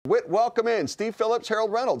Whit, welcome in. Steve Phillips,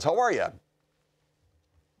 Harold Reynolds. How are you?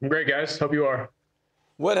 I'm great, guys. Hope you are.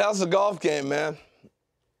 Whit, how's the golf game, man?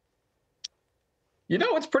 You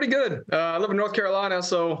know, it's pretty good. I live in North Carolina,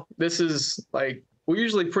 so this is like, we're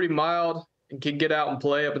usually pretty mild and can get out and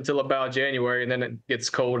play up until about January, and then it gets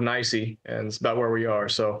cold and icy, and it's about where we are.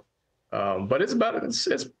 So, but it's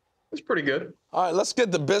pretty good. All right, let's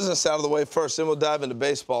get the business out of the way first, then we'll dive into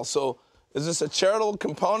baseball. So, is this a charitable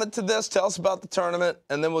component to this? Tell us about the tournament,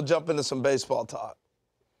 and then we'll jump into some baseball talk.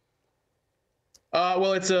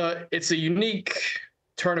 Well, it's a unique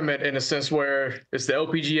tournament in a sense where it's the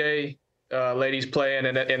LPGA ladies playing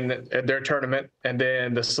in their tournament, and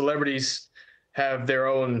then the celebrities have their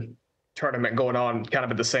own tournament going on kind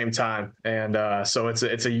of at the same time. And so it's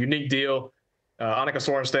a unique deal. Annika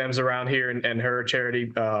Sorenstam's around here, and her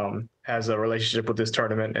charity has a relationship with this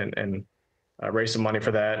tournament and raise some money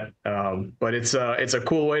for that. But it's a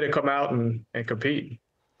cool way to come out and compete.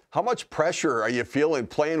 How much pressure are you feeling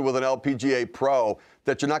playing with an LPGA pro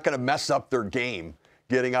that you're not going to mess up their game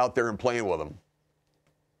getting out there and playing with them?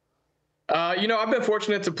 You know, I've been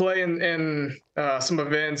fortunate to play in some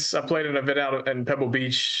events. I played an event out in Pebble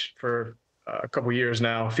Beach for a couple years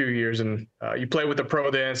now, a few years, and you play with the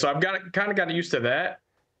pro then. So I've kind of gotten used to that.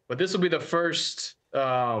 But this will be the first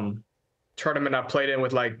tournament I played in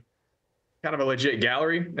with like kind of a legit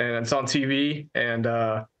gallery, and it's on TV, and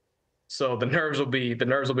so the nerves will be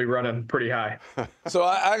running pretty high. So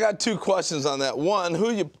I got two questions on that. One,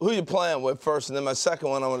 who you playing with first, and then my second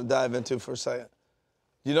one I want to dive into for a second.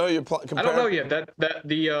 You know you're playing. I don't know yet. That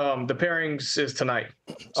the pairings is tonight,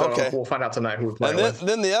 so okay. We'll find out tonight who we're playing and with.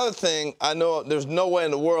 Then the other thing, I know there's no way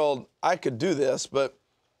in the world I could do this,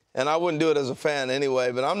 and I wouldn't do it as a fan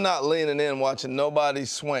anyway. But I'm not leaning in watching nobody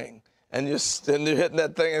swing, and you're hitting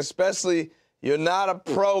that thing. Especially you're not a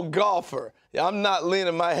pro golfer. I'm not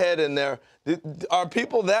leaning my head in there. Are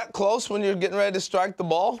people that close when you're getting ready to strike the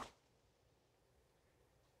ball?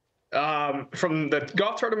 From the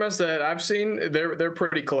golf tournaments that I've seen, they're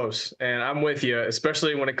pretty close, and I'm with you,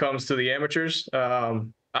 especially when it comes to the amateurs. I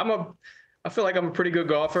feel like I'm a pretty good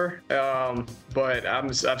golfer, but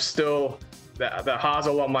I'm still the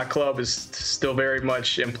hosel on my club is still very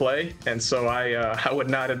much in play, and so I would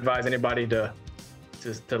not advise anybody to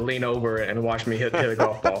lean over and watch me hit a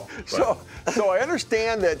golf ball. So I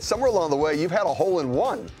understand that somewhere along the way you've had a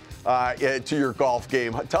hole-in-one to your golf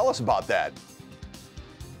game. Tell us about that.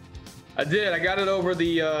 I did. I got it over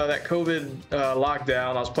the that COVID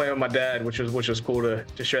lockdown. I was playing with my dad, which was cool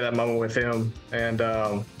to share that moment with him.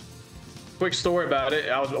 And quick story about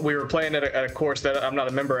it: we were playing at a course that I'm not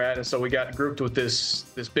a member at, and so we got grouped with this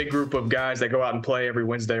big group of guys that go out and play every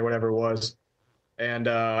Wednesday or whatever it was. And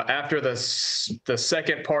after the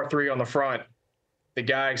second par 3 on the front, the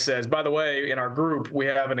guy says, "By the way, in our group, we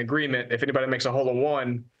have an agreement. If anybody makes a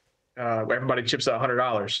hole-in-one, everybody chips out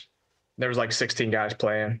 $100." There was like 16 guys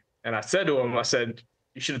playing. And I said to him, I said,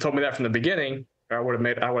 "You should have told me that from the beginning. Or I would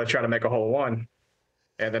have tried to make a hole-in-one."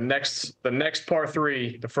 And the next par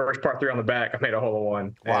 3, the first par 3 on the back, I made a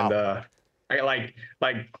hole-in-one. Wow. And I got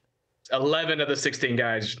like 11 of the 16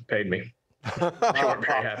 guys paid me. They weren't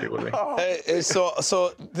very happy with me. Hey,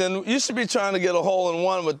 so then you should be trying to get a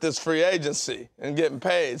hole-in-one with this free agency and getting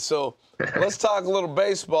paid. So let's talk a little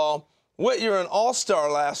baseball. Whit, you're an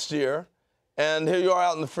all-star last year, and here you are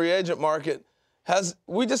out in the free agent market.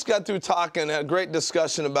 We just got through talking, had a great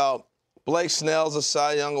discussion about Blake Snell's a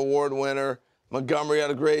Cy Young Award winner. Montgomery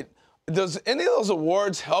had a great. Does any of those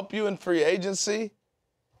awards help you in free agency?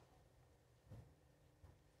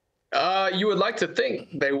 You would like to think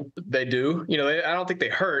they do. You know, I don't think they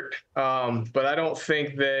hurt, but I don't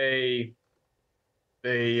think they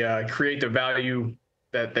create the value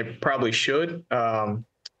that they probably should.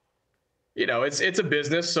 You know, it's a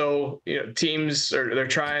business, so you know teams they're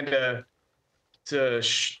trying to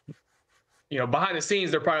you know, behind the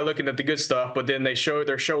scenes they're probably looking at the good stuff, but then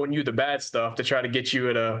they're showing you the bad stuff to try to get you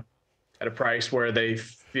at a price where they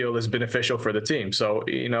feel is beneficial for the team. So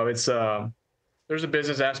you know, it's there's a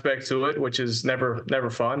business aspect to it, which is never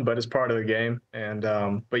fun, but it's part of the game. And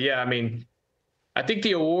but yeah, I mean, I think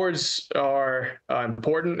the awards are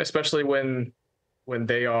important, especially when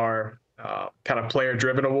they are kind of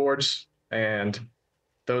player-driven awards, and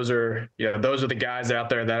those are the guys out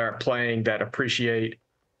there that are playing that appreciate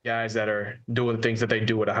guys that are doing things that they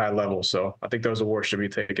do at a high level. So I think those awards should be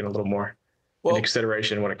taken a little more into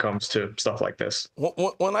consideration when it comes to stuff like this.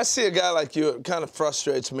 When I see a guy like you, it kind of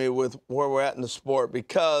frustrates me with where we're at in the sport,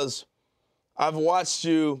 because I've watched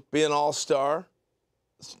you be an all-star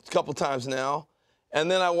a couple times now, and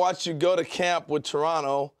then I watched you go to camp with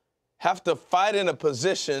Toronto, have to fight in a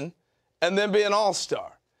position, and then be an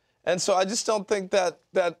all-star. And so I just don't think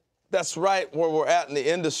that's right where we're at in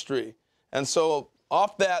the industry. And so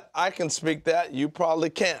off that, I can speak that. You probably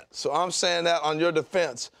can't. So I'm saying that on your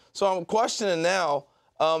defense. So I'm questioning now,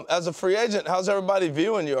 as a free agent, how's everybody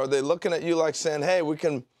viewing you? Are they looking at you like saying, hey, we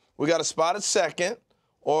got a spot at second,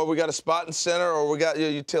 or we got a spot in center, or we got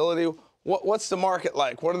your utility? What's the market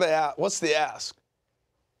like? What are they at? What's the ask?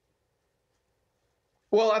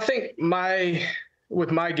 Well, I think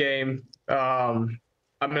with my game, I'm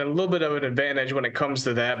in a little bit of an advantage when it comes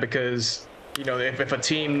to that because, you know, if a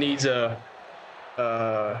team needs an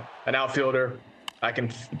outfielder, I can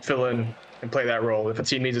fill in and play that role. If a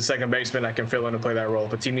team needs a second baseman, I can fill in and play that role.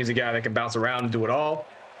 If a team needs a guy that can bounce around and do it all,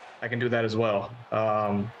 I can do that as well.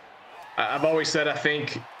 I've always said I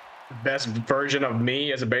think the best version of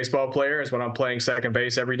me as a baseball player is when I'm playing second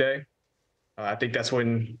base every day. I think that's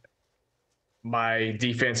when my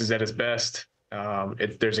defense is at its best.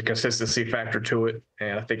 There's a consistency factor to it,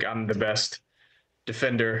 and I think I'm the best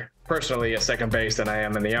defender personally at second base than I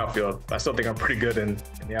am in the outfield. I still think I'm pretty good in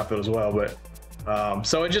the outfield as well, but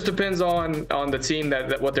so it just depends on the team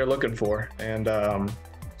that what they're looking for, and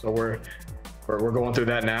so we're going through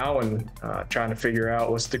that now and trying to figure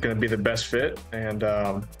out what's going to be the best fit, and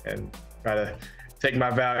try to take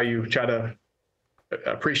my value, try to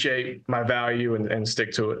appreciate my value, and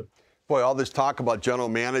stick to it. Boy, all this talk about general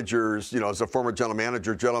managers, you know, as a former general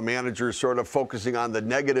managers sort of focusing on the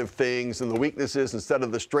negative things and the weaknesses instead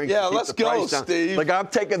of the strengths. Yeah, let's go, Steve. Like, I'm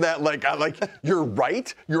taking that like you're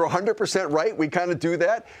right. You're 100% right. We kind of do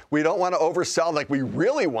that. We don't want to oversell like we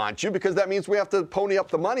really want you because that means we have to pony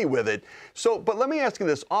up the money with it. So, but let me ask you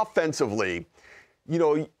this, offensively, you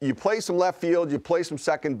know, you play some left field, you play some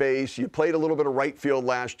second base, you played a little bit of right field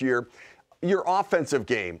last year. Your offensive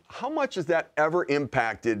game, how much is that ever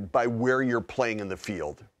impacted by where you're playing in the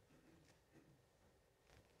field?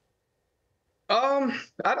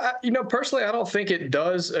 You know, personally, I don't think it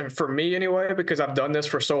does for me anyway, because I've done this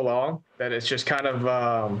for so long that it's just kind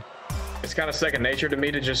of, it's kind of second nature to me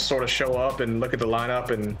to just sort of show up and look at the lineup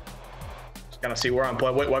and just kind of see where I'm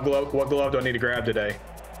playing. What glove do I need to grab today?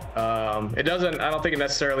 I don't think it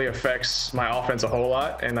necessarily affects my offense a whole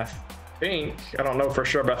lot. And I don't know for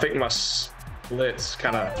sure, but I think my splits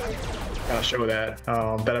kind of show that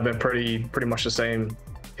I've been pretty much the same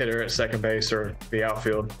hitter at second base or the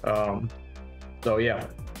outfield. So yeah.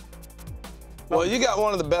 Well, you got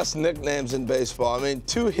one of the best nicknames in baseball. I mean,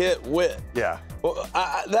 two-hit Whit. Yeah. Well,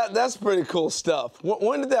 that's pretty cool stuff.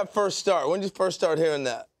 When did that first start? When did you first start hearing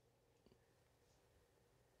that?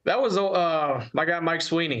 That was my guy Mike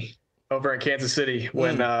Sweeney over in Kansas City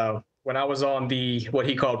when I was on what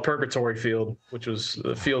he called Purgatory Field, which was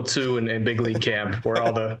the Field 2 in Big League Camp, where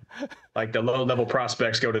all the low-level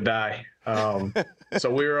prospects go to die. So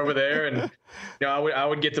we were over there, and you know, I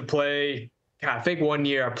would get to play. God, I think one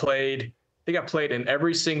year I played in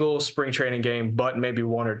every single spring training game, but maybe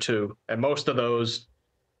one or two. And most of those,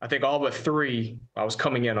 I think all but three, I was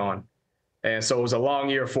coming in on. And so it was a long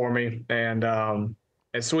year for me. And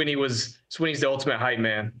Sweeney's the ultimate hype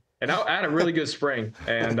man. And I had a really good spring,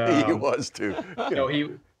 and he was too. You know,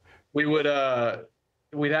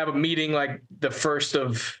 we'd have a meeting like the first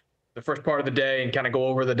part of the day and kind of go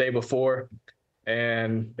over the day before.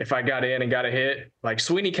 And if I got in and got a hit, like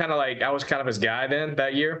Sweeney I was kind of his guy then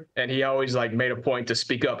that year, and he always like made a point to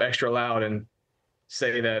speak up extra loud and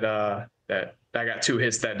say that I got 2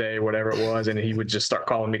 hits that day or whatever it was, and he would just start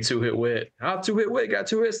calling me two-hit Whit. Two-hit Whit, got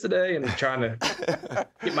 2 hits today, and trying to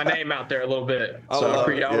get my name out there a little bit. So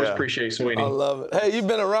I always appreciate Sweeney. I love it. Hey, you've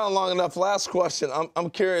been around long enough. Last question. I'm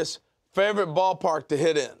curious, favorite ballpark to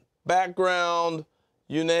hit in? Background,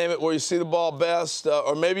 you name it, where you see the ball best,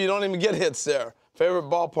 or maybe you don't even get hits there. Favorite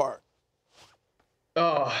ballpark?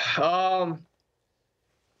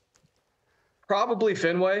 Probably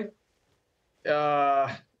Fenway.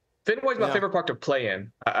 Fenway's my favorite park to play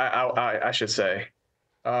in, I should say.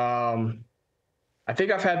 I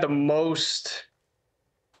think I've had the most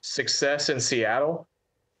success in Seattle,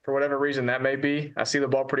 for whatever reason that may be. I see the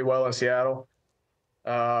ball pretty well in Seattle.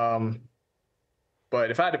 But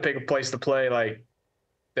if I had to pick a place to play like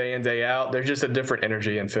day in, day out, there's just a different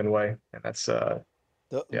energy in Fenway. And that's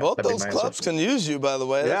both those clubs can use you, by the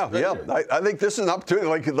way. Yeah. I think this is an opportunity.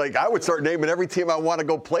 Like I would start naming every team I want to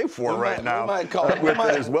go play for right now. We might call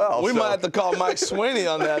as well. We might have to call Mike Sweeney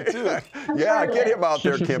on that too. Yeah, get him out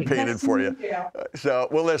there campaigning for you. So,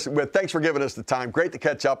 well, listen, thanks for giving us the time. Great to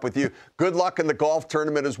catch up with you. Good luck in the golf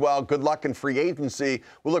tournament as well. Good luck in free agency.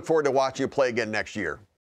 We look forward to watching you play again next year.